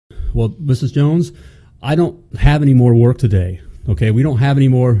Well, Mrs. Jones, I don't have any more work today. Okay, we don't have any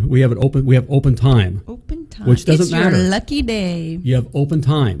more. We have open time. Open time. Which doesn't matter. It's your lucky day. You have open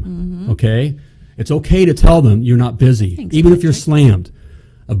time. Okay? It's okay to tell them you're not busy, Thanks, even if you're Patrick. slammed.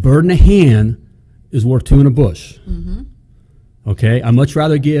 A bird in a hand is worth two in a bush. Okay? I'd much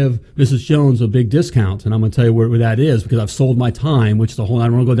rather give Mrs. Jones a big discount, and I'm going to tell you where that is, because I've sold my time, which is a whole, I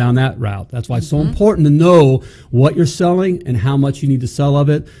don't want to go down that route. That's why it's so important to know what you're selling and how much you need to sell of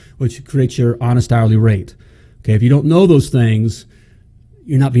it, which creates your honest hourly rate. Okay? If you don't know those things,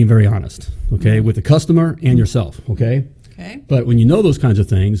 you're not being very honest, okay, with the customer and yourself, okay? Okay. But when you know those kinds of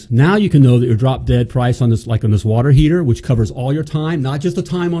things, now you can know that your drop dead price on this, like on this water heater, which covers all your time, not just the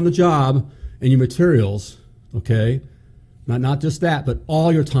time on the job and your materials, okay? Not just that, but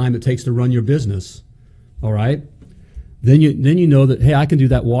all your time it takes to run your business, all right? Then you know that, hey, I can do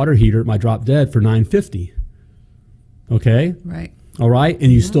that water heater at my drop dead for $9.50, okay? Right. All right,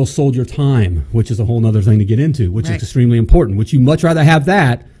 and you still sold your time, which is a whole other thing to get into, which is Right. extremely important. Which you much rather have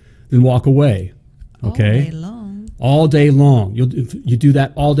that than walk away. Okay, All day long. all day long. You do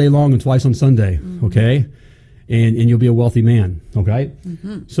that all day long and twice on Sunday. Okay, and you'll be a wealthy man. Okay,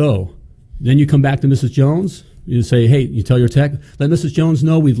 so then you come back to Mrs. Jones. You say, hey, you tell your tech, let Mrs. Jones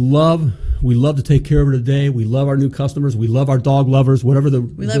know we love to take care of her today. We love our new customers. We love our dog lovers. Whatever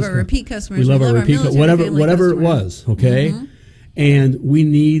We love our repeat customers. we love our repeat military whatever family it was. Okay. And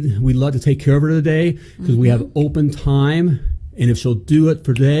we'd love to take care of her today because we have open time. And if she'll do it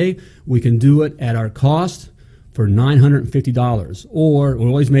for today, we can do it at our cost for $950. Or we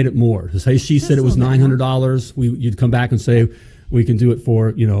always made it more. To say she said it was $900, you'd come back and say we can do it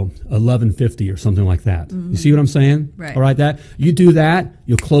for $1,150 or something like that. You see what I'm saying? Right. All right. That you do that,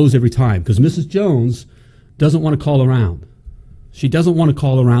 you'll close every time because Mrs. Jones doesn't want to call around. She doesn't want to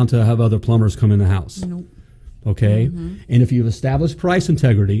call around to have other plumbers come in the house. Nope. Okay? And if you've established price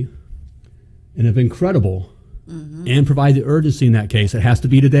integrity and have been credible and provide the urgency in that case, it has to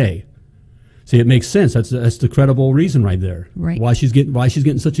be today. See, it makes sense. That's the credible reason right there. Right. Why she's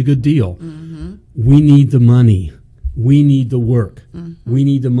getting such a good deal. We need the money. We need the work. We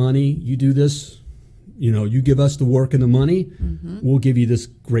need the money. You do this, you give us the work and the money, we'll give you this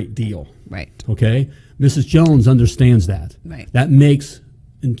great deal. Right. Okay? Mrs. Jones understands that. Right. That makes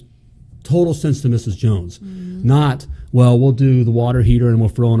total sense to Mrs. Jones. Not, well, we'll do the water heater and we'll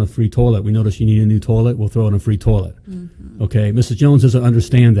throw in a free toilet. We notice you need a new toilet, we'll throw in a free toilet. Okay, Mrs. Jones doesn't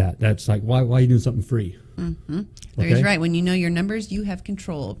understand that. That's like, why are you doing something free? There's right. When you know your numbers, you have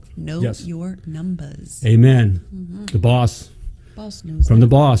control. Know your numbers. Amen. The boss. Boss knows From that. the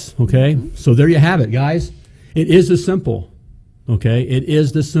boss, okay? So there you have it, guys. It is this simple, okay? It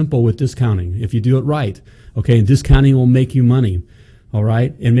is this simple with discounting. If you do it right, okay? And discounting will make you money, all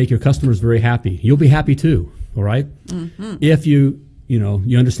right? And make your customers very happy. You'll be happy too, all right? If you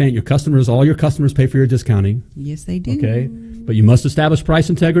understand all your customers pay for your discounting. Yes, they do. Okay? But you must establish price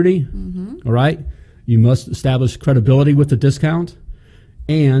integrity, all right? You must establish credibility with the discount.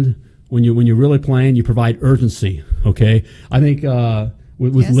 And when you're really playing, you provide urgency, okay? I think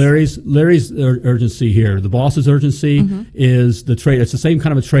with Larry's urgency here, the boss's urgency is the trade. It's the same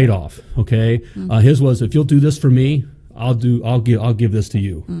kind of a trade-off, okay? His was, if you'll do this for me, I'll give this to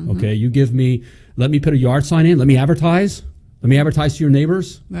you, okay? Let me put a yard sign in, let me advertise to your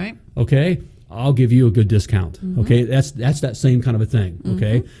neighbors, Right. okay? I'll give you a good discount, okay? That's that same kind of a thing,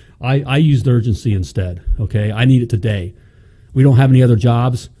 okay? I used urgency instead, okay? I need it today. We don't have any other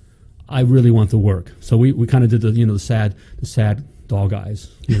jobs. I really want the work. So we kind of did the sad dog eyes,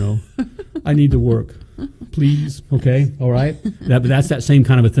 I need to work, please, okay? All right? But that's that same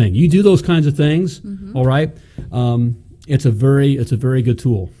kind of a thing. You do those kinds of things, all right? It's a very good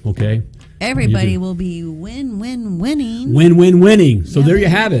tool, okay? Everybody will be winning. Win-win-winning. So there you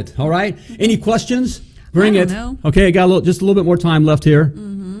have it. All right. Any questions? Bring I it. don't know. Okay, I got just a little bit more time left here.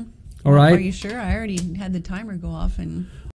 All right. Are you sure? I already had the timer go off and.